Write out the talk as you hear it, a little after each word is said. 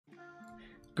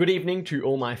Good evening to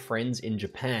all my friends in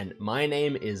Japan. My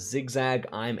name is Zigzag.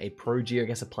 I'm a pro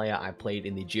GeoGuessr player. I played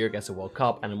in the GeoGuessr World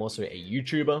Cup and I'm also a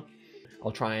YouTuber.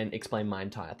 I'll try and explain my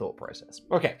entire thought process.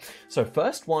 Okay, so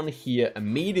first one here,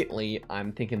 immediately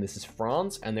I'm thinking this is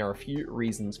France, and there are a few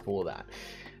reasons for that.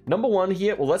 Number one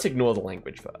here, well, let's ignore the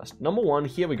language first. Number one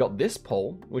here, we got this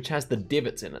pole, which has the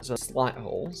divots in it, so slight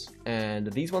holes.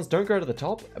 And these ones don't go to the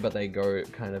top, but they go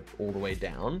kind of all the way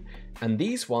down. And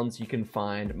these ones you can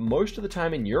find most of the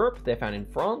time in Europe. They're found in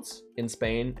France, in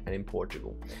Spain, and in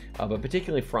Portugal. But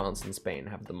particularly France and Spain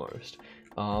have the most.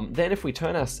 Then if we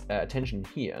turn our attention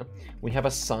here, we have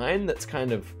a sign that's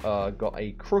kind of got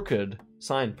a crooked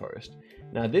signpost.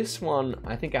 Now this one,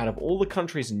 I think out of all the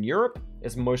countries in Europe,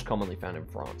 is most commonly found in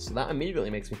France. So that immediately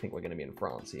makes me think we're going to be in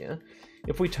France here.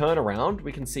 If we turn around,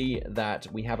 we can see that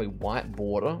we have a white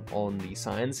border on the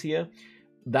signs here.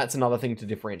 That's another thing to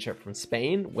differentiate from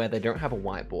Spain, where they don't have a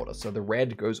white border. So the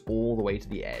red goes all the way to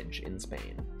the edge in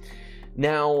Spain.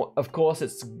 Now, of course,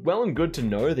 it's well and good to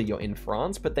know that you're in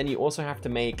France, but then you also have to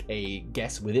make a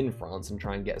guess within France and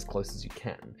try and get as close as you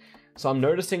can. So I'm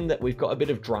noticing that we've got a bit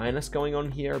of dryness going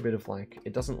on here, a bit of like,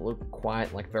 it doesn't look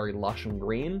quite like very lush and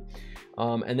green.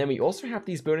 And then we also have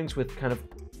these buildings with kind of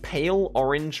pale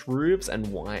orange roofs and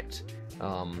white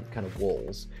kind of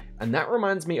walls. And that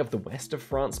reminds me of the west of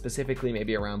France, specifically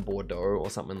maybe around Bordeaux or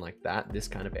something like that, this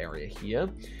kind of area here.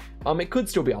 It could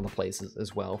still be other places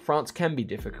as well. France can be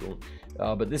difficult,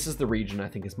 but this is the region I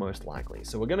think is most likely.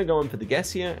 So we're gonna go in for the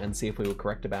guess here and see if we were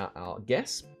correct about our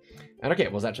guess. And okay,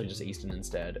 it was actually just eastern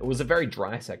instead. It was a very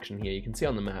dry section here. You can see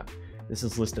on the map, this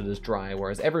is listed as dry,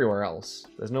 whereas everywhere else,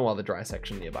 there's no other dry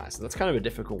section nearby. So that's kind of a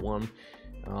difficult one.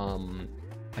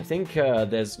 I think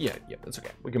there's, yeah, that's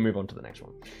okay. We can move on to the next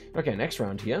one. Okay, next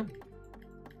round here.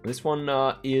 This one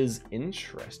is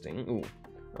interesting. Ooh,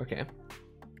 okay.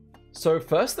 So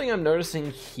first thing I'm noticing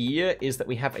here is that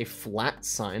we have a flat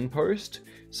signpost.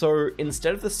 So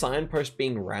instead of the signpost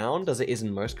being round, as it is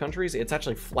in most countries, it's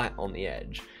actually flat on the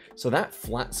edge. So that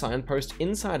flat signpost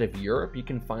inside of Europe, you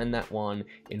can find that one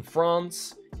in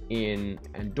France, in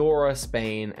Andorra,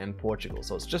 Spain, and Portugal.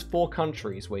 So it's just 4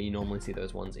 countries where you normally see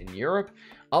those ones in Europe.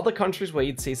 Other countries where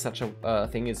you'd see such a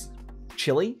thing is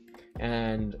Chile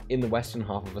and in the western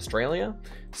half of Australia.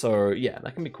 So yeah,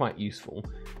 that can be quite useful.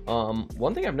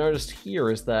 One thing I've noticed here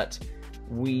is that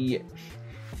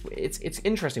it's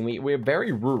interesting. We're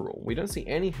very rural. We don't see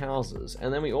any houses.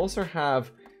 And then we also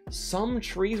have some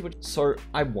trees, so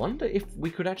I wonder if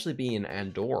we could actually be in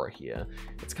Andorra here.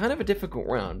 It's kind of a difficult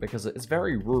round because it's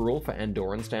very rural for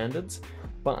Andorran standards,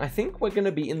 but I think we're going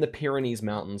to be in the Pyrenees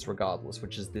Mountains regardless,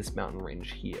 which is this mountain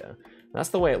range here. That's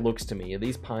the way it looks to me.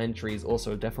 These pine trees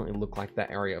also definitely look like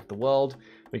that area of the world.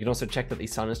 We can also check that the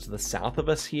sun is to the south of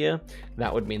us here.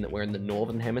 That would mean that we're in the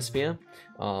northern hemisphere,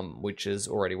 which is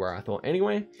already where I thought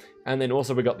anyway. And then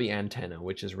also we got the antenna,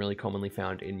 which is really commonly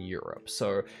found in Europe.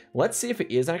 So let's see if it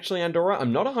is actually Andorra.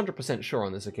 I'm not 100% sure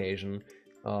on this occasion,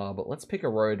 but let's pick a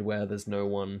road where there's no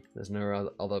one, there's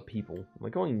no other people. We're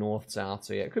going north-south,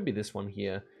 so yeah, it could be this one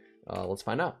here. Let's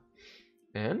find out.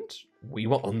 And we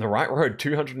were on the right road,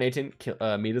 218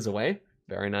 meters away.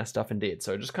 Very nice stuff indeed.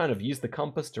 So just kind of used the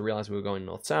compass to realize we were going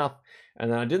north-south.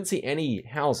 And then I didn't see any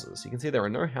houses. You can see there are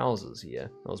no houses here.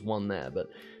 There was one there, but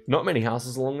not many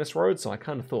houses along this road. So I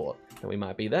kind of thought that we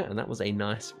might be there. And that was a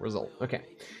nice result. Okay.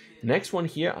 Next one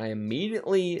here, I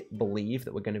immediately believe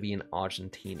that we're going to be in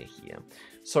Argentina here.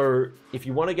 So if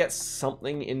you want to get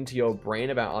something into your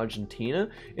brain about Argentina,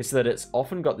 it's that it's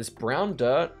often got this brown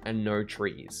dirt and no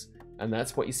trees. And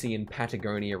that's what you see in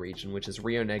Patagonia region, which is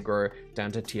Rio Negro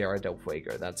down to Tierra del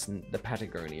Fuego. That's the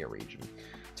Patagonia region.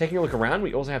 Taking a look around,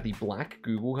 we also have the black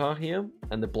Google car here.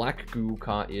 And the black Google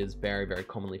car is very, very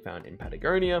commonly found in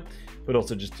Patagonia, but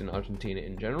also just in Argentina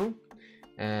in general.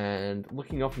 And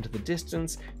looking off into the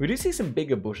distance, we do see some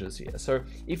bigger bushes here. So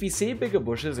if you see bigger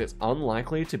bushes, it's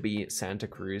unlikely to be Santa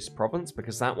Cruz province,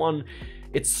 because that one,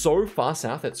 it's so far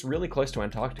south, it's really close to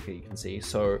Antarctica, you can see.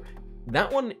 So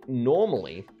that one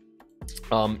normally,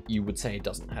 you would say it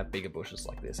doesn't have bigger bushes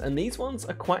like this. And these ones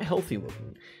are quite healthy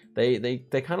looking. They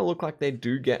kind of look like they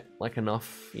do get like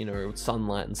enough, you know,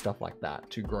 sunlight and stuff like that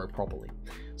to grow properly.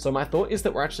 So my thought is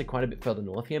that we're actually quite a bit further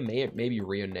north here. Maybe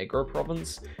Rio Negro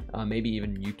province, maybe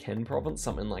even Neuquén province,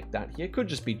 something like that here. Could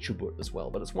just be Chubut as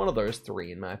well, but it's one of those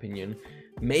 3 in my opinion.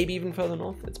 Maybe even further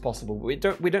north, it's possible. We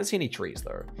don't see any trees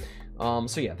though.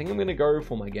 So yeah, I think I'm gonna go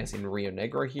for my guess in Rio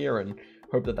Negro here and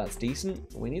hope that that's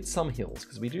decent. We need some hills,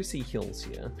 because we do see hills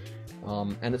here.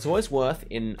 And it's always worth,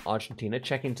 in Argentina,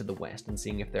 checking to the west and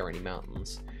seeing if there are any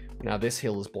mountains. Now this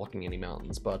hill is blocking any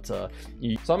mountains, but so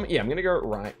I'm gonna go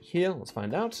right here. Let's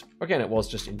find out. Okay, and it was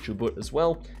just in Chubut as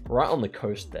well, right on the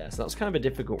coast there. So that was kind of a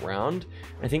difficult round.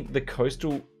 I think the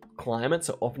coastal climates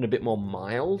are often a bit more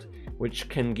mild, which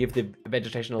can give the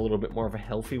vegetation a little bit more of a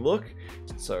healthy look.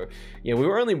 So yeah, we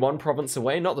were only one province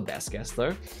away. Not the best guess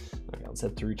though. Okay, let's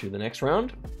head through to the next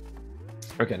round.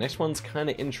 Okay, next one's kind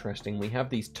of interesting. We have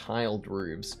these tiled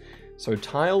roofs. So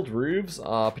tiled roofs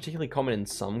are particularly common in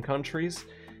some countries,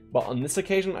 but on this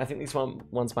occasion, I think these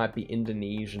ones might be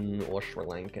Indonesian or Sri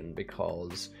Lankan,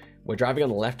 because we're driving on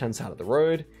the left-hand side of the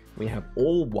road. We have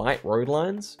all white road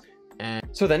lines. And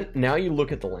so then now you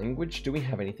look at the language. Do we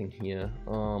have anything here?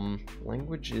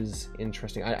 Language is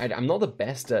interesting. I'm not the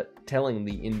best at telling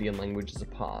the Indian languages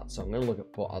apart, so I'm going to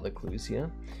look for other clues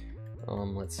here.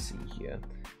 Let's see here.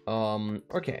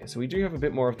 Okay, so we do have a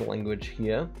bit more of the language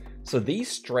here. So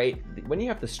these when you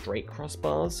have the straight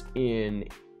crossbars in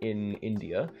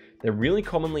India, they're really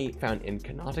commonly found in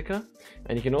Karnataka,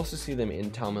 and you can also see them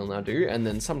in Tamil Nadu, and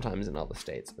then sometimes in other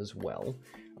states as well.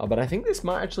 But I think this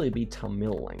might actually be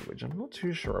Tamil language. I'm not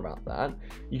too sure about that.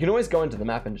 You can always go into the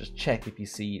map and just check if you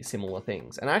see similar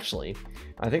things. And actually,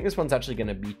 I think this one's actually going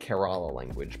to be Kerala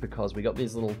language, because we got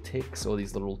these little ticks or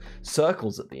these little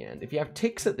circles at the end. If you have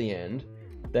ticks at the end,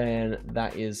 then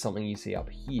that is something you see up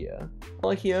here.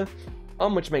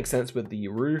 Which makes sense with the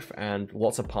roof and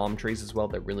lots of palm trees as well.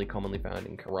 They're really commonly found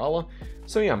in Kerala.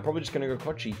 So yeah, I'm probably just going to go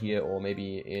Kochi here, or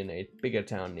maybe in a bigger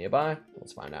town nearby.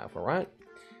 Let's find out if we're right.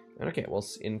 And okay, well,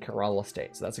 it's in Kerala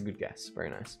state, so that's a good guess. Very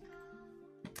nice.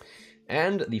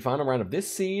 And the final round of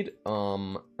this seed,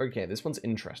 okay, this one's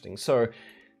interesting. So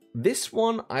this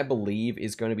one, I believe,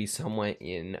 is going to be somewhere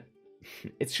in,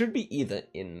 it should be either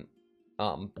in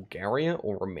Bulgaria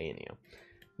or Romania.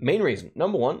 Main reason,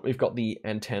 number one, we've got the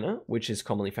antenna, which is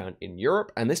commonly found in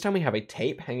Europe, and this time we have a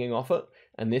tape hanging off it,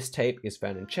 and this tape is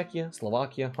found in Czechia,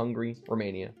 Slovakia, Hungary,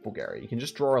 Romania, Bulgaria. You can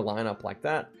just draw a line up like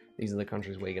that. These are the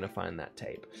countries where you're going to find that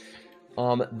tape.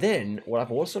 Then, what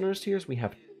I've also noticed here is we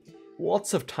have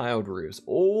lots of tiled roofs.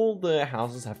 All the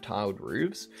houses have tiled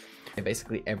roofs, and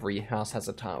basically every house has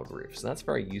a tiled roof, so that's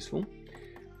very useful.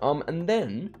 And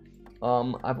then,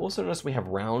 I've also noticed we have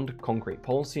round concrete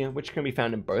poles here, which can be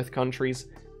found in both countries,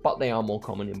 but they are more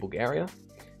common in Bulgaria.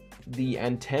 The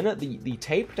antenna, the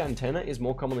taped antenna is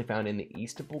more commonly found in the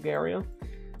east of Bulgaria.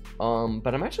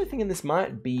 But I'm actually thinking this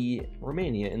might be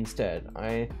Romania instead.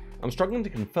 I'm struggling to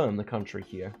confirm the country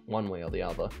here, one way or the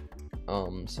other.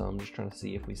 So I'm just trying to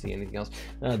see if we see anything else.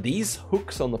 These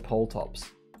hooks on the pole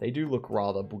tops, they do look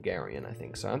rather Bulgarian, I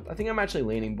think. So I think I'm actually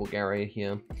leaning Bulgaria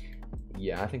here.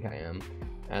 Yeah, I think I am.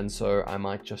 And so I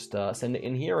might just send it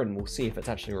in here, and we'll see if it's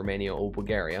actually Romania or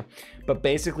Bulgaria. But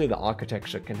basically the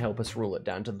architecture can help us rule it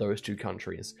down to those two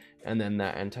countries. And then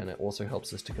that antenna also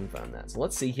helps us to confirm that. So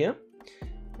let's see here.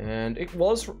 And it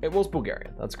was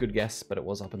Bulgaria. That's a good guess, but it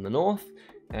was up in the north.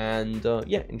 And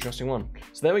yeah, interesting one.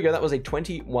 So there we go. That was a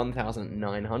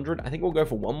 21,900. I think we'll go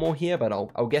for one more here, but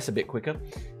I'll guess a bit quicker.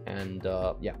 And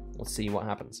yeah, let's see what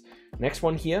happens. Next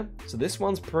one here. So this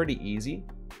one's pretty easy.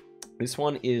 This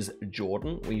one is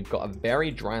Jordan. We've got a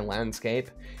very dry landscape,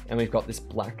 and we've got this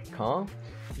black car.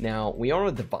 Now, we are on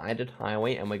a divided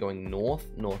highway, and we're going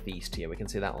northeast here. We can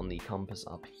see that on the compass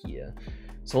up here.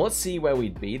 So let's see where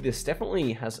we'd be. This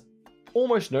definitely has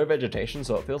almost no vegetation,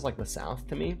 so it feels like the south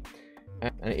to me.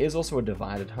 And it is also a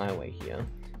divided highway here.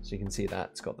 So you can see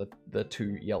that it's got the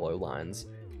two yellow lines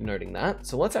noting that.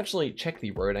 So let's actually check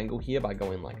the road angle here by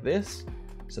going like this.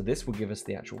 So this will give us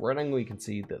the actual road angle. You can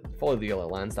see that follow the yellow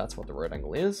lines, that's what the road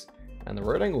angle is. And the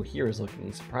road angle here is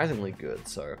looking surprisingly good.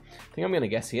 So I think I'm going to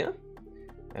guess here.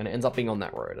 And it ends up being on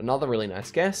that road. Another really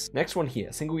nice guess. Next one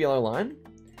here, single yellow line.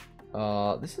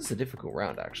 This is a difficult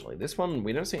round, actually. This one,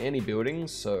 we don't see any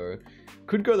buildings, so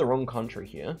could go the wrong country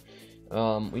here.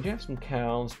 We do have some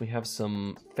cows. We have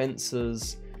some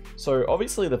fences. So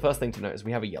obviously the first thing to note is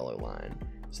we have a yellow line.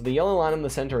 So the yellow line in the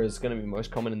center is going to be most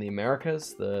common in the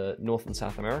Americas, the North and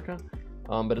South America,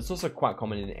 but it's also quite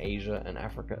common in Asia and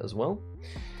Africa as well.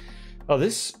 Oh,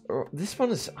 this one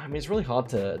is, I mean, it's really hard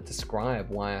to describe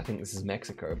why I think this is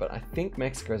Mexico, but I think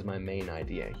Mexico is my main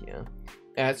idea here.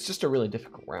 It's just a really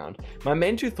difficult round. My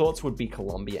main two thoughts would be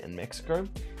Colombia and Mexico.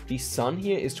 The sun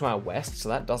here is to our west, so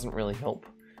that doesn't really help.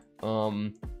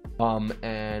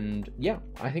 And yeah,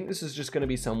 I think this is just going to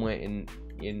be somewhere in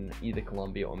either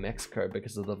Colombia or Mexico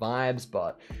because of the vibes,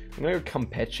 but I'm going to go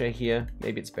Campeche here.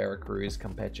 Maybe it's Veracruz,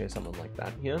 Campeche, something like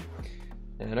that here.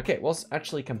 And okay, well, it's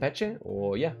actually Campeche,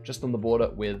 or yeah, just on the border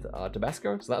with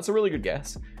Tabasco. So that's a really good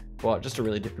guess, but just a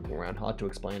really difficult round, hard to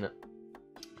explain it.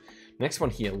 Next one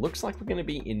here, looks like we're going to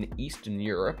be in Eastern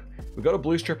Europe. We've got a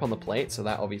blue strip on the plate, so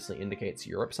that obviously indicates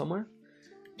Europe somewhere.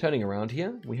 Turning around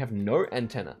here, we have no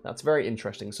antenna. That's very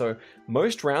interesting. So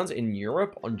most rounds in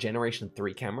Europe on Generation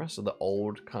 3 camera, so the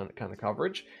old kind of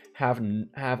coverage, have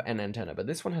an antenna, but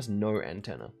this one has no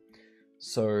antenna.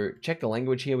 So check the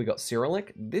language here, we got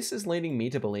Cyrillic. This is leading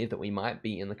me to believe that we might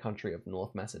be in the country of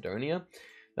North Macedonia.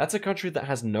 That's a country that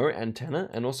has no antenna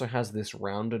and also has this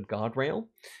rounded guardrail.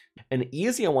 An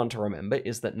easier one to remember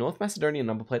is that North Macedonian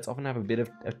number plates often have a bit of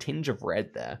a tinge of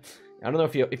red there. I don't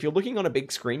know if you're looking on a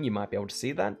big screen, you might be able to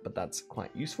see that, but that's quite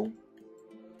useful.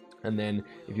 And then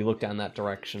if you look down that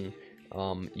direction,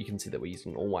 you can see that we're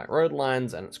using all white road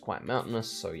lines and it's quite mountainous.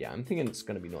 So yeah, I'm thinking it's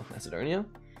going to be North Macedonia,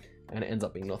 and it ends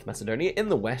up being North Macedonia. In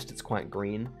the west, it's quite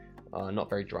green, not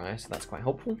very dry, so that's quite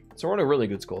helpful. So we're on a really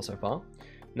good score so far.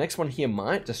 Next one here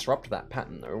might disrupt that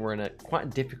pattern though. We're in a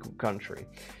quite difficult country.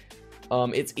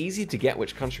 It's easy to get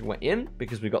which country we're in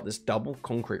because we've got this double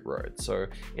concrete road. So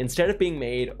instead of being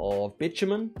made of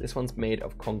bitumen, this one's made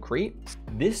of concrete.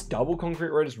 This double concrete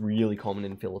road is really common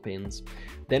in Philippines.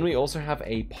 Then we also have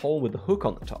a pole with a hook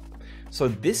on the top.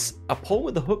 So a pole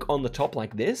with a hook on the top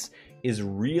like this is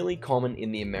really common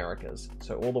in the Americas.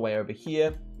 So all the way over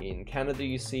here in Canada,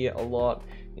 you see it a lot.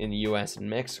 In the US and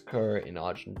Mexico, in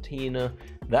Argentina,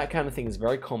 that kind of thing is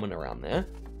very common around there.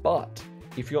 But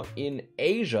if you're in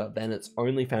Asia, then it's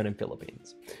only found in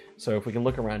Philippines. So if we can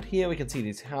look around here, we can see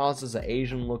these houses are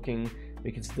Asian looking.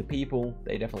 We can see the people,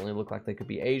 they definitely look like they could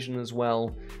be Asian as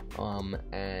well.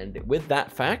 And with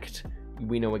that fact,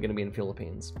 we know we're going to be in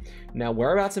Philippines. Now,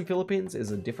 whereabouts in Philippines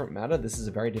is a different matter. This is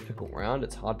a very difficult round.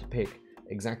 It's hard to pick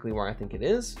exactly where I think it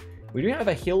is. We do have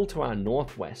a hill to our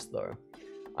northwest though.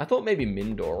 I thought maybe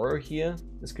Mindoro here.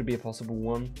 This could be a possible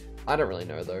one. I don't really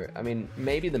know though. I mean,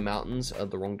 maybe the mountains are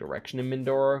the wrong direction in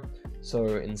Mindoro.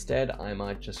 So instead, I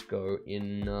might just go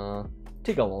in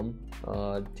Tigalon.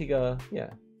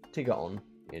 Tigaon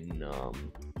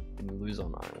in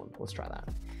Luzon Island. Let's try that.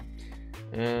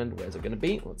 And where's it going to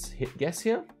be? Let's hit guess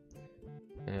here.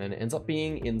 And it ends up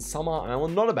being in Samar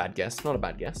Island. Not a bad guess, not a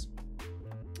bad guess.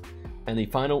 And the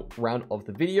final round of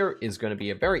the video is going to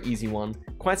be a very easy one.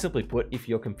 Quite simply put, if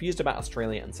you're confused about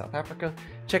Australia and South Africa,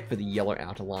 check for the yellow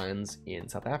outer lines in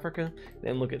South Africa.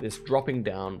 Then look at this dropping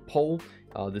down pole.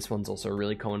 This one's also a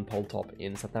really common pole top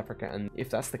in South Africa. And if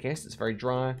that's the case, it's very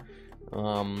dry,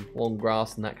 long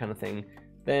grass and that kind of thing.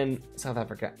 Then South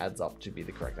Africa adds up to be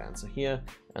the correct answer here.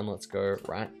 And let's go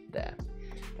right there.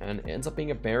 And it ends up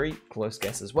being a very close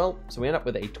guess as well. So we end up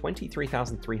with a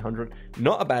 23,300.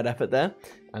 Not a bad effort there.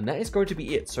 And that is going to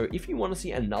be it. So if you want to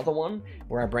see another one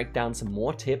where I break down some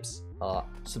more tips,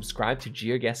 subscribe to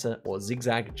GeoGuessr or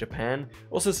Zigzag Japan.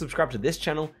 Also subscribe to this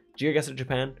channel, GeoGuessr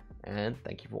Japan. And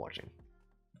thank you for watching.